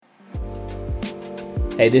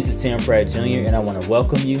Hey, this is Tim Pratt Jr., and I want to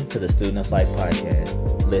welcome you to the Student of Life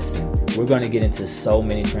podcast. Listen, we're going to get into so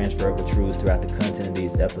many transferable truths throughout the content of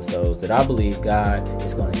these episodes that I believe God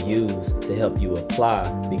is going to use to help you apply,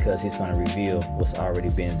 because he's going to reveal what's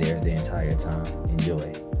already been there the entire time.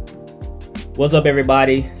 Enjoy. What's up,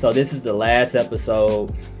 everybody? So this is the last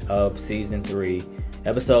episode of season 3,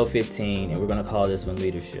 episode 15, and we're going to call this one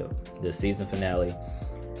Leadership, the season finale.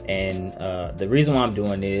 And the reason why I'm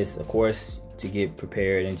doing this, of course, to get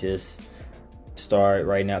prepared and just start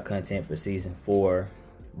writing out content for season 4,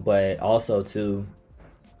 but also too,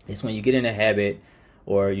 it's when you get in a habit,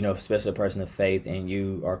 or especially a person of faith, and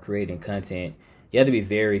you are creating content, you have to be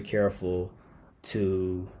very careful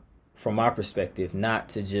to, from my perspective, not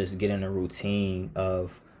to just get in a routine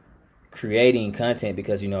of creating content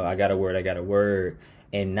because I got a word,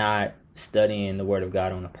 and not studying the Word of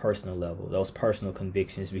God on a personal level, those personal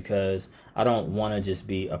convictions, because I don't want to just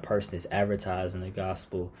be a person that's advertising the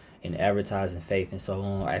gospel and advertising faith and so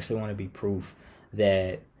on. I actually want to be proof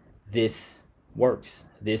that this works,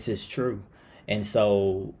 this is true. And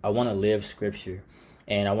so I want to live scripture,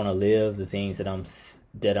 and I want to live the things that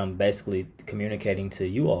I'm basically communicating to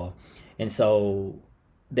you all. And so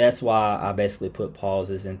that's why I basically put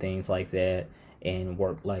pauses and things like that and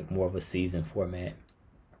work like more of a season format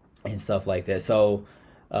and stuff like that. So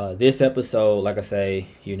this episode, like I say,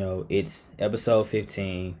 it's episode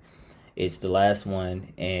 15. It's the last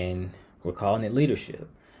one, and we're calling it Leadership.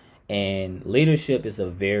 And leadership is a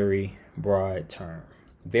very broad term.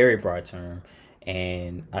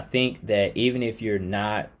 And I think that even if you're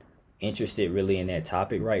not interested really in that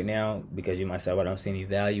topic right now, because you might say, well, I don't see any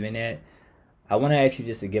value in that, I want to ask you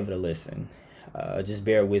just to give it a listen. Just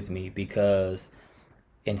bear with me, because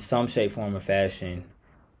in some shape, form, or fashion,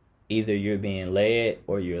 either you're being led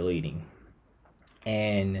or you're leading.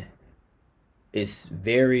 And it's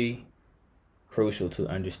very crucial to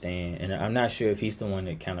understand. And I'm not sure if he's the one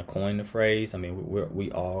that kind of coined the phrase. I mean, we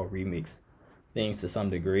all remix things to some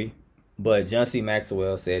degree. But John C.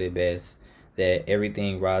 Maxwell said it best, that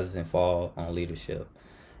everything rises and falls on leadership.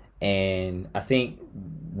 And I think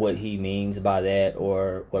what he means by that,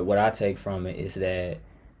 or what I take from it, is that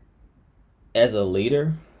as a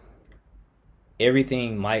leader,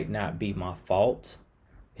 everything might not be my fault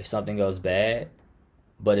if something goes bad,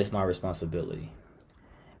 but it's my responsibility.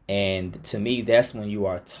 And to me, that's when you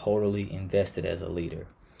are totally invested as a leader,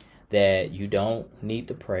 that you don't need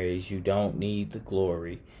the praise, you don't need the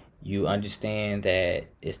glory. You understand that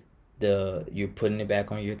you're putting it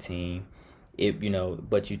back on your team,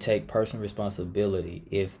 but you take personal responsibility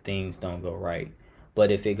if things don't go right. But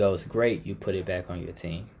if it goes great, you put it back on your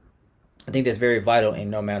team. I think that's very vital,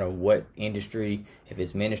 and no matter what industry, if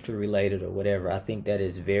it's ministry related or whatever, I think that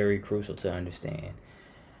is very crucial to understand.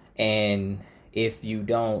 And if you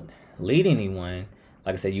don't lead anyone,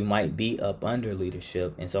 like I said, you might be up under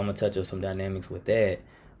leadership. And so I'm going to touch on some dynamics with that,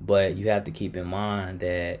 but you have to keep in mind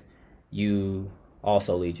that you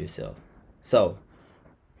also lead yourself. So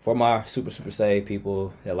for my super saved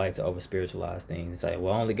people that like to over spiritualize things and say,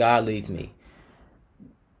 well, only God leads me.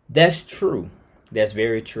 That's true. That's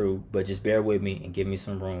very true, but just bear with me and give me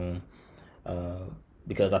some room,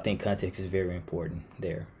 because I think context is very important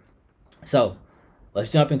there. So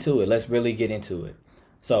let's jump into it. Let's really get into it.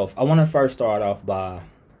 So I want to first start off by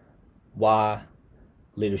why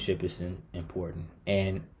leadership is important.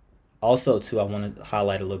 And also, too, I want to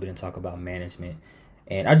highlight a little bit and talk about management.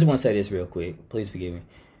 And I just want to say this real quick. Please forgive me.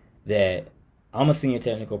 That I'm a senior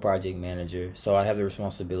technical project manager, so I have the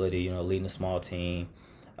responsibility, leading a small team,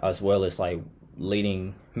 as well as like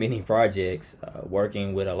leading many projects,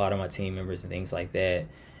 working with a lot of my team members and things like that,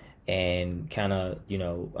 and kind of,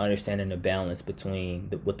 understanding the balance between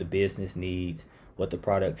what the business needs, what the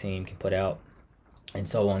product team can put out, and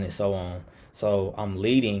so on and so on. So I'm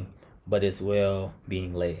leading, but as well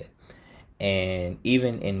being led. And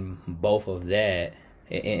even in both of that,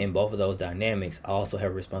 in both of those dynamics, I also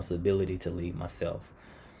have a responsibility to lead myself.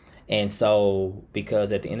 And so,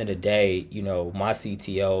 because at the end of the day, my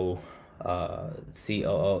CTO,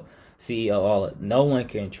 COO, CEO, no one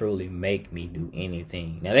can truly make me do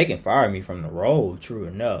anything. Now, they can fire me from the role, true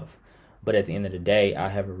enough, but at the end of the day, I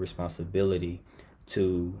have a responsibility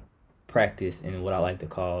to practice in what I like to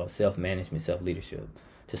call self-management, self-leadership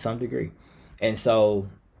to some degree. And so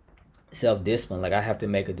self-discipline, like I have to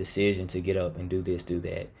make a decision to get up and do this, do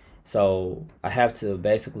that. So I have to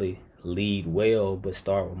basically lead well, but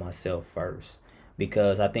start with myself first,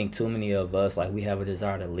 because I think too many of us, like, we have a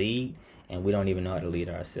desire to lead and we don't even know how to lead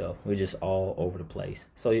ourselves. We're just all over the place.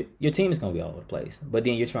 So your team is going to be all over the place, but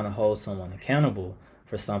then you're trying to hold someone accountable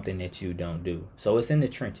for something that you don't do. So it's in the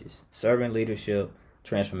trenches, servant leadership,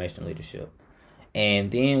 transformational leadership.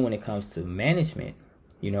 And then when it comes to management,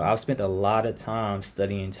 I've spent a lot of time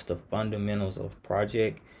studying just the fundamentals of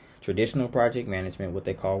traditional project management, what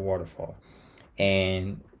they call waterfall,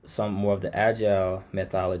 and some more of the agile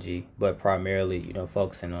methodology, but primarily,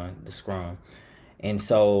 focusing on the Scrum. And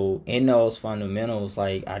so in those fundamentals,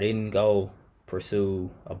 like, I didn't go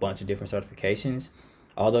pursue a bunch of different certifications,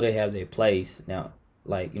 although they have their place. Now,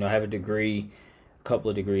 like, I have a couple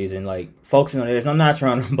of degrees, and like focusing on this, I'm not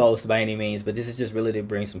trying to boast by any means, but this is just really to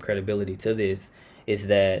bring some credibility to this, is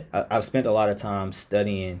that I've spent a lot of time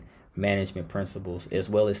studying management principles as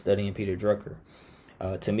well as studying Peter Drucker.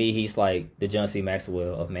 To me, he's like the John C.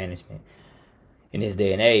 Maxwell of management in his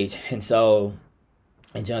day and age. And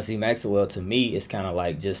John C. Maxwell, to me, is kind of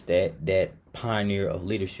like just that pioneer of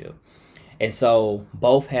leadership. And so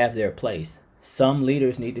both have their place. Some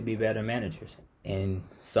leaders need to be better managers, and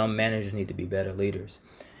some managers need to be better leaders.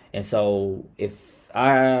 And so if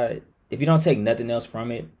you don't take nothing else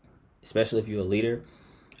from it, especially if you're a leader,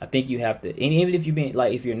 I think you have to, and even if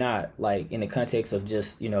if you're not, like, in the context of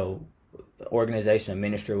just, organization,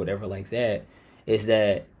 ministry, whatever like that, is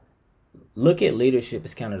that look at leadership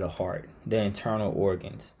as kind of the heart, the internal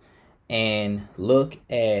organs, and look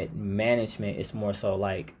at management as more so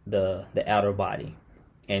like the outer body.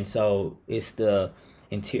 And so it's the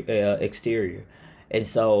exterior. And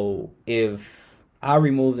so if I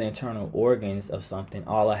remove the internal organs of something,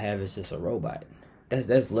 all I have is just a robot.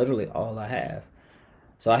 That's literally all I have.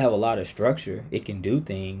 So I have a lot of structure. It can do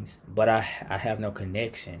things, but I have no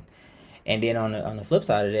connection. And then on the flip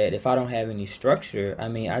side of that, if I don't have any structure,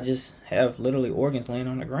 I just have literally organs laying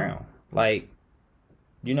on the ground. Like,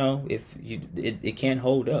 it can't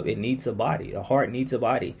hold up. It needs a body. The heart needs a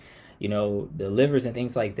body. The livers and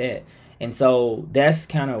things like that. And so that's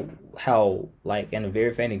kind of how, like, in a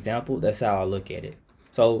very faint example, that's how I look at it.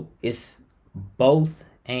 So it's both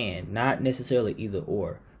and, not necessarily either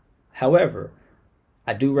or. However,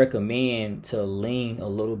 I do recommend to lean a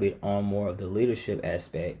little bit on more of the leadership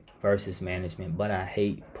aspect versus management, but I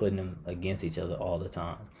hate putting them against each other all the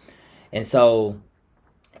time. And so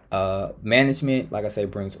management, like I say,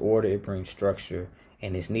 brings order, it brings structure,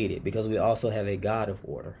 and it's needed because we also have a God of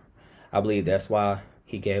order. I believe that's why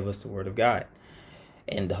he gave us the Word of God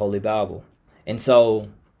and the Holy Bible. And so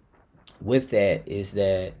with that is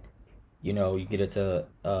that, you get into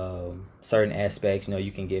certain aspects,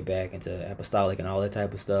 you can get back into apostolic and all that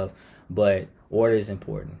type of stuff, but order is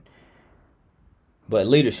important. But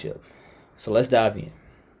leadership. So let's dive in.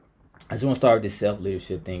 I just want to start with this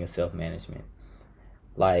self-leadership thing and self-management.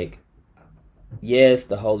 Like, yes,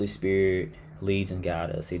 the Holy Spirit leads and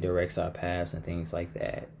guides us. He directs our paths and things like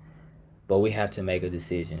that. But we have to make a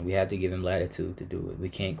decision. We have to give him latitude to do it. We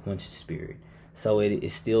can't quench the Spirit. So it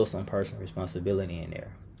is still some personal responsibility in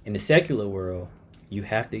there. In the secular world, you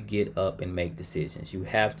have to get up and make decisions. You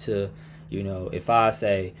have to, if I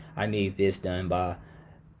say I need this done by,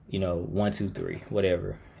 1, 2, 3,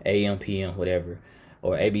 whatever, AM, PM, whatever,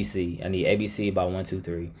 or ABC. I need ABC by 1, 2,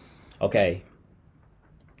 3. Okay.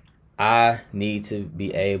 I need to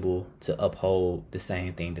be able to uphold the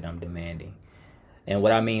same thing that I'm demanding. And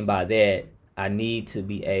what I mean by that, I need to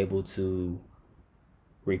be able to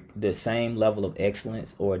the same level of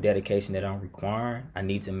excellence or dedication that I'm requiring. I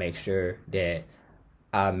need to make sure that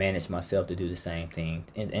I manage myself to do the same thing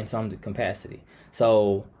in some capacity.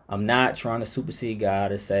 So I'm not trying to supersede God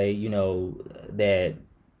to say, that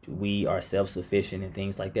we are self-sufficient and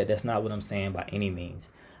things like that. That's not what I'm saying by any means.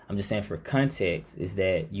 I'm just saying for context is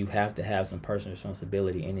that you have to have some personal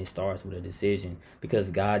responsibility, and it starts with a decision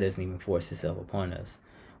because God doesn't even force himself upon us.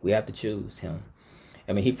 We have to choose him.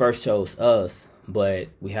 He first chose us, but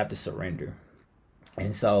we have to surrender.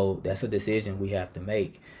 And so that's a decision we have to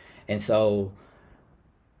make. And so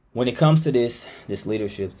when it comes to this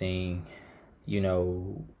leadership thing,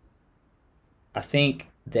 I think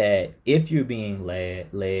that if you're being led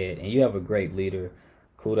and you have a great leader,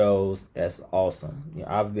 kudos, that's awesome.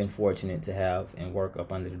 I've been fortunate to have and work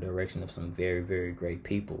up under the direction of some very, very great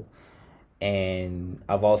people. And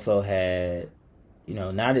I've also had,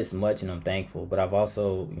 not as much, and I'm thankful, but I've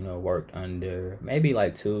also, worked under maybe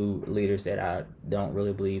like 2 leaders that I don't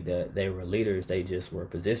really believe that they were leaders. They just were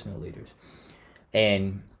positional leaders.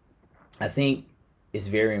 And I think it's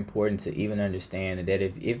very important to even understand that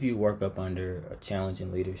if you work up under a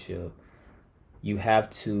challenging leadership, you have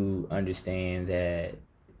to understand that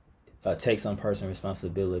take some personal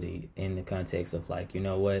responsibility in the context of like,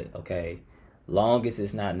 okay, long as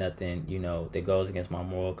it's not nothing, that goes against my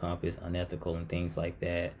moral compass, unethical and things like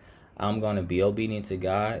that, I'm going to be obedient to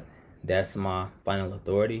God. That's my final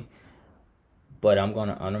authority. But I'm going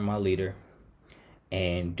to honor my leader.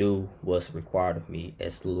 and do what's required of me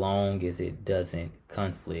as long as it doesn't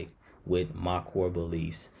conflict with my core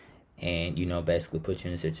beliefs and, basically put you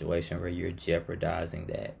in a situation where you're jeopardizing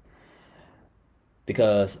that.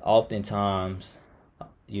 Because oftentimes,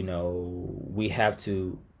 we have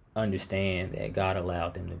to understand that God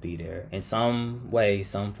allowed them to be there. In some way,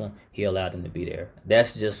 some form, He allowed them to be there.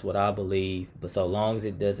 That's just what I believe. But so long as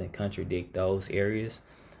it doesn't contradict those areas,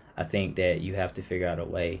 I think that you have to figure out a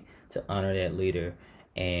way to honor that leader.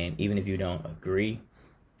 And even if you don't agree,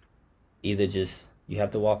 either just you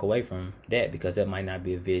have to walk away from that, because that might not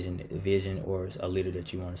be a vision or a leader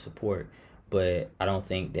that you want to support. But I don't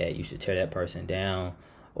think that you should tear that person down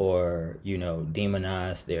or,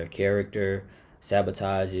 demonize their character,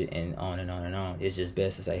 sabotage it, and on and on and on. It's just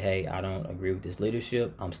best to say, hey, I don't agree with this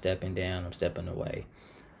leadership. I'm stepping down. I'm stepping away.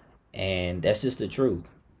 And that's just the truth.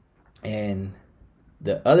 And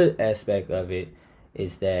the other aspect of it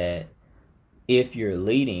is that if you're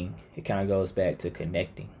leading, it kind of goes back to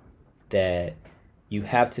connecting, that you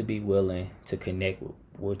have to be willing to connect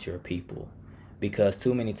with your people. Because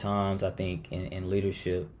too many times, I think in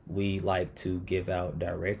leadership, we like to give out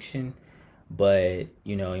direction. But,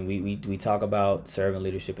 and we talk about servant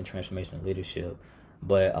leadership and transformational leadership.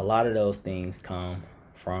 But a lot of those things come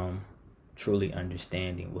from truly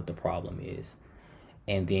understanding what the problem is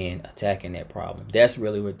and then attacking that problem. That's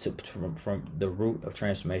really what from the root of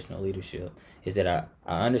transformational leadership is that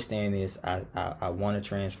I understand this. I want to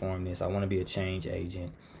transform this. I want to be a change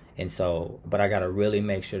agent. And so, but I got to really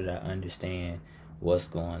make sure that I understand what's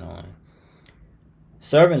going on.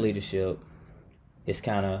 Servant leadership is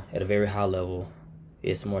kind of at a very high level.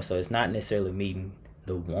 It's more so, it's not necessarily meeting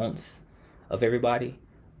the wants of everybody,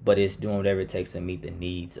 but it's doing whatever it takes to meet the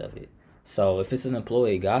needs of it. So if it's an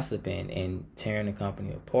employee gossiping and tearing the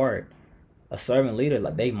company apart, a servant leader,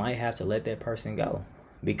 like, they might have to let that person go,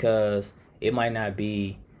 because it might not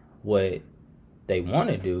be what they want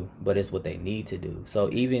to do, but it's what they need to do. So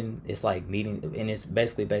even it's like meeting, and it's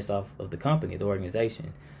basically based off of the company, the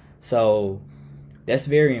organization. So that's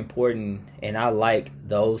very important. And I like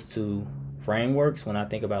those two frameworks when I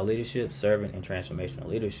think about leadership, servant and transformational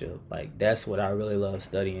leadership. Like, that's what I really love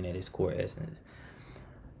studying at its core essence.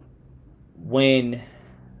 When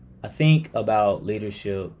I think about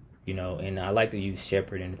leadership, and I like to use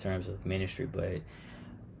shepherd in terms of ministry, but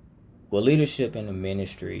with leadership in the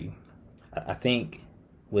ministry, I think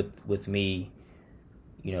with me,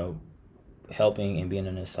 helping and being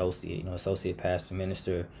an associate, associate pastor,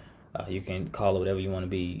 minister, you can call it whatever you want to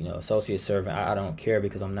be, associate servant. I don't care,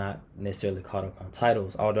 because I'm not necessarily caught up on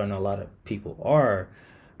titles, although I know a lot of people are,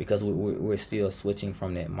 because we're still switching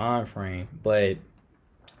from that mind frame. But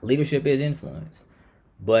leadership is influence.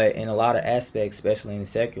 But in a lot of aspects, especially in the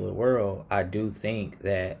secular world, I do think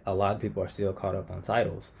that a lot of people are still caught up on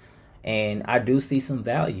titles. And I do see some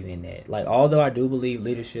value in that. Like, although I do believe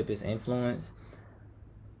leadership is influence,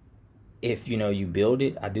 if, you build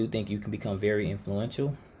it, I do think you can become very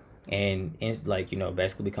influential and,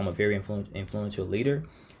 basically become a very influential leader.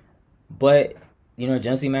 But,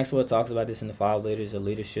 John C. Maxwell talks about this in the 5 Layers of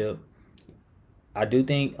Leadership. I do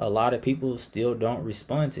think a lot of people still don't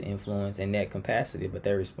respond to influence in that capacity, but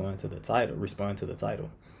they respond to the title.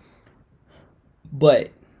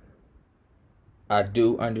 But I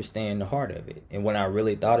do understand the heart of it. And when I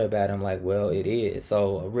really thought about it, I'm like, well, it is.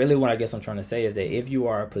 So really what I guess I'm trying to say is that if you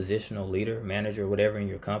are a positional leader, manager, whatever in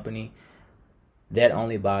your company, that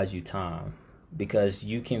only buys you time, because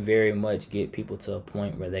you can very much get people to a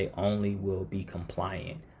point where they only will be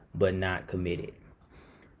compliant but not committed.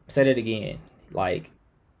 Say that again. Like,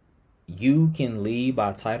 you can lead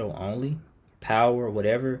by title only, power,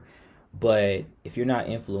 whatever, but if you're not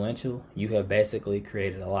influential, you have basically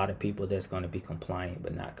created a lot of people that's going to be compliant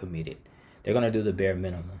but not committed. They're going to do the bare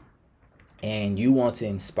minimum. And you want to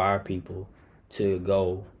inspire people to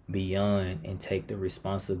go beyond and take the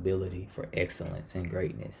responsibility for excellence and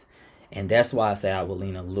greatness. And that's why I say I will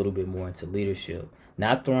lean a little bit more into leadership.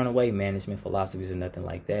 Not throwing away management philosophies or nothing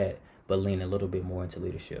like that, but lean a little bit more into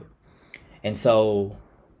leadership. And so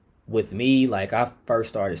with me, like, I first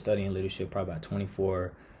started studying leadership probably about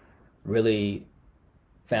 24, really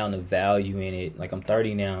found the value in it. Like, I'm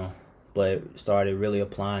 30 now, but started really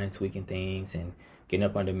applying and tweaking things and getting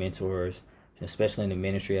up under mentors, especially in the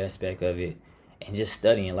ministry aspect of it, and just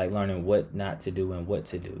studying, like learning what not to do and what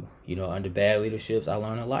to do. Under bad leaderships, I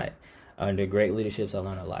learn a lot. Under great leaderships, I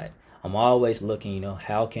learn a lot. I'm always looking,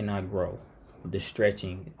 how can I grow? The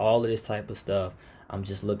stretching, all of this type of stuff. I'm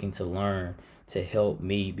just looking to learn to help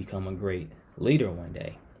me become a great leader one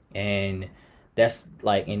day. And that's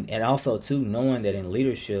like, and also too, knowing that in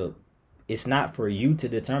leadership, it's not for you to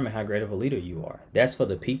determine how great of a leader you are. That's for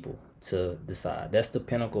the people. to decide. That's the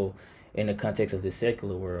pinnacle in the context of the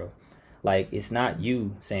secular world. Like, it's not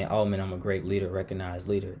you saying, oh man, I'm a great leader, recognized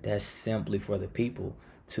leader. That's simply for the people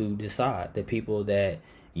to decide. The people that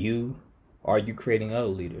are you creating other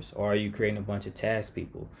leaders, or are you creating a bunch of task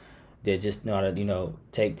people that just know how to,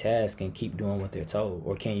 take tasks and keep doing what they're told?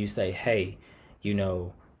 Or can you say, hey,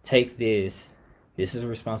 take this is a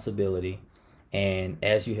responsibility, and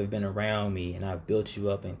as you have been around me and I've built you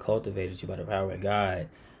up and cultivated you by the power of God,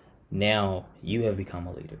 now you have become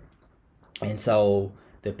a leader. And so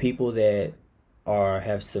the people that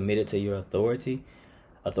have submitted to your authority,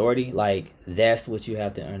 like, that's what you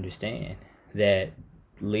have to understand, that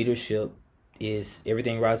leadership is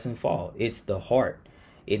everything rise and fall. It's the heart.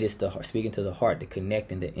 It is the heart, speaking to the heart, the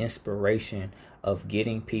connecting, the inspiration of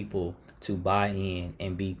getting people to buy in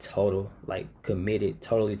and be committed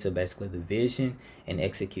totally to basically the vision and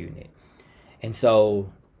executing it. And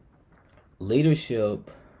so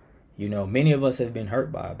leadership, many of us have been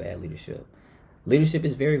hurt by bad leadership. Leadership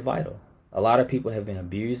is very vital. A lot of people have been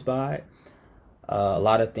abused by it. A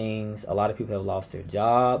lot of people have lost their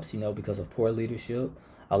jobs, because of poor leadership.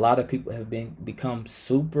 A lot of people have become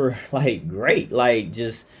super great,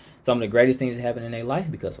 just some of the greatest things that happen in their life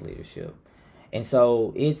because of leadership. And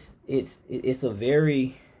so it's a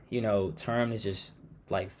very, term that's just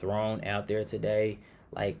thrown out there today,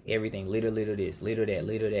 everything, leader this, leader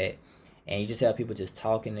that. And you just have people just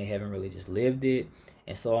talking, they haven't really just lived it,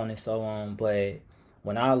 and so on and so on. But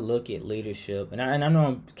when I look at leadership, and I know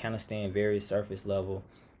I'm kind of staying very surface level.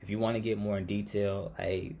 If you want to get more in detail,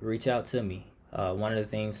 hey, reach out to me. One of the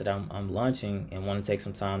things that I'm launching and want to take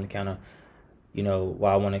some time to kind of,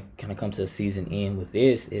 while I want to kind of come to a season end with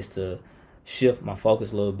this, is to shift my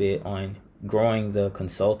focus a little bit on growing the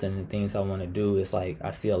consulting and things I want to do. It's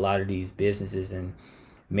I see a lot of these businesses and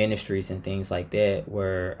ministries and things like that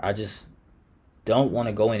where I just don't want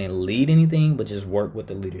to go in and lead anything, but just work with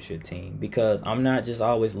the leadership team, because I'm not just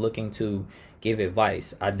always looking to give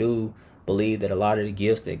advice. I do believe that a lot of the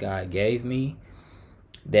gifts that God gave me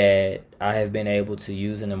that I have been able to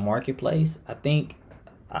use in the marketplace, I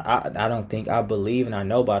believe and I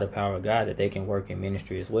know by the power of God that they can work in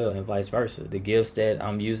ministry as well, and vice versa. The gifts that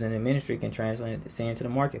I'm using in ministry can translate into the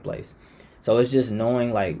marketplace. So it's just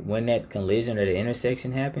knowing when that collision or the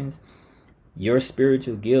intersection happens, your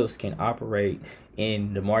spiritual gifts can operate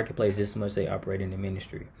in the marketplace just as much as they operate in the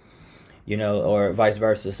ministry, or vice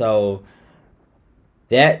versa. So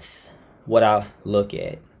that's what I look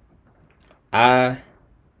at. I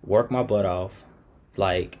work my butt off.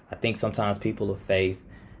 I think sometimes people of faith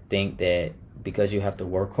think that because you have to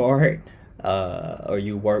work hard, or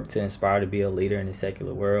you work to inspire to be a leader in the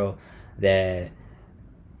secular world, that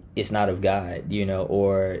it's not of God,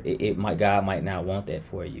 or God might not want that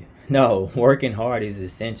for you. No, working hard is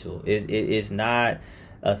essential. It's not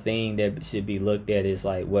a thing that should be looked at as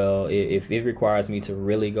if it requires me to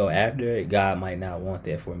really go after it, God might not want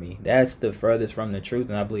that for me. That's the furthest from the truth,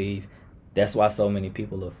 and I believe that's why so many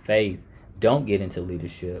people of faith don't get into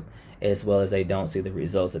leadership, as well as they don't see the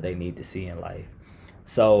results that they need to see in life.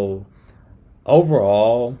 So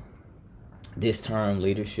overall, this term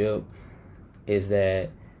leadership is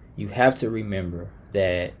that you have to remember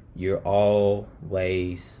that you're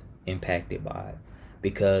always impacted by it,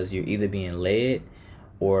 because you're either being led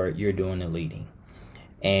or you're doing the leading.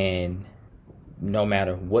 And no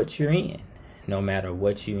matter what you're in,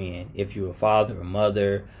 if you're a father or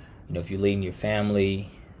mother, if you're leading your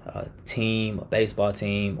family, a team, a baseball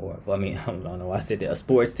team, or I don't know why I said that, a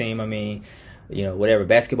sports team, whatever,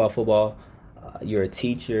 basketball, football, you're a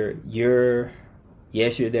teacher, you're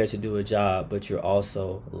there to do a job, but you're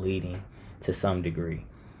also leading to some degree.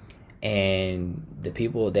 And the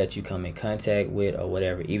people that you come in contact with or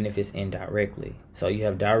whatever, even if it's indirectly. So you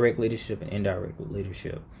have direct leadership and indirect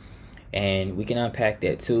leadership. And we can unpack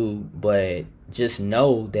that too, but just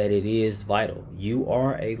know that it is vital. You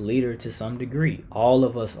are a leader to some degree. All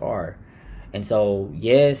of us are. And so,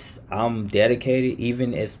 yes, I'm dedicated,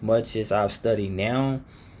 even as much as I've studied now.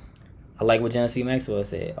 I like what John C. Maxwell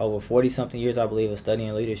said. Over 40-something years, I believe, of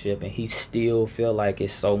studying leadership, and he still feel like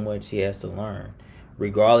it's so much he has to learn.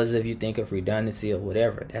 Regardless if you think of redundancy or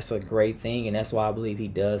whatever, that's a great thing, and that's why I believe he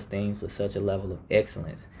does things with such a level of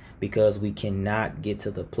excellence, because we cannot get to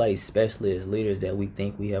the place, especially as leaders, that we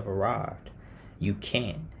think we have arrived. You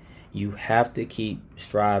can't. You have to keep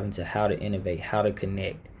striving to how to innovate, how to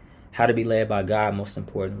connect, how to be led by God, most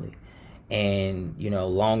importantly. And,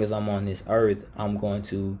 long as I'm on this earth, I'm going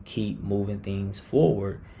to keep moving things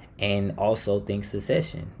forward and also think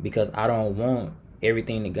succession, because I don't want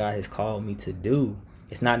everything that God has called me to do.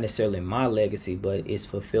 It's not necessarily my legacy, but it's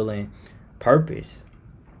fulfilling purpose.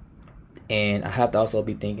 And I have to also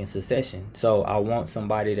be thinking succession. So I want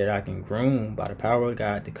somebody that I can groom by the power of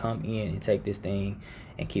God to come in and take this thing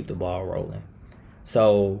and keep the ball rolling.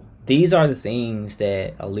 So these are the things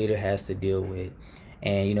that a leader has to deal with.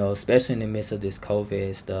 And, you know, especially in the midst of this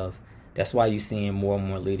COVID stuff, that's why you're seeing more and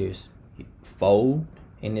more leaders fold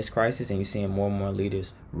in this crisis, and you're seeing more and more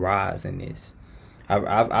leaders rise in this.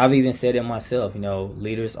 I've even said it myself, you know,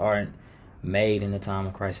 leaders aren't made in the time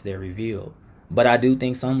of crisis, they're revealed. But I do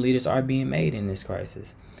think some leaders are being made in this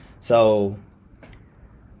crisis. So,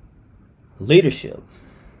 leadership,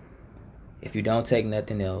 if you don't take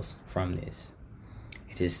nothing else from this,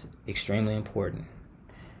 it is extremely important.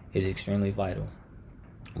 It is extremely vital.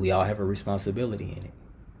 We all have a responsibility in it.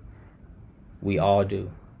 We all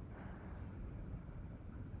do.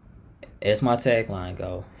 As my tagline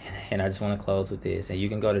go, and I just want to close with this, and you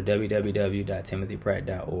can go to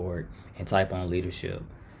www.timothypratt.org and type on leadership.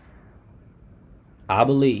 I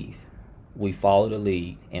believe we follow the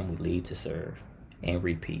lead and we lead to serve, and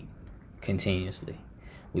repeat continuously.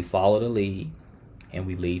 We follow the lead and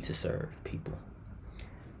we lead to serve people.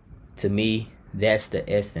 To me, that's the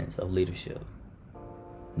essence of leadership.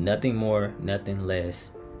 Nothing more, nothing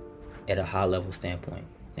less at a high level standpoint.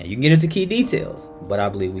 Now, you can get into key details, but I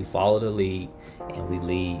believe we follow the lead and we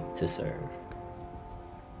lead to serve.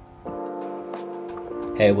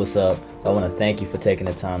 Hey, what's up? I want to thank you for taking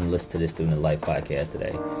the time to listen to this Student Life podcast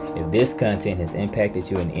today. If this content has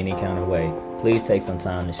impacted you in any kind of way, please take some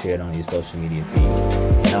time to share it on your social media feeds.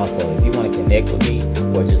 And also, if you want to connect with me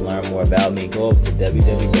or just learn more about me, go over to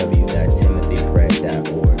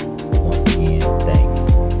www.timothypratt.org. Once again,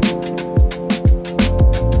 thanks.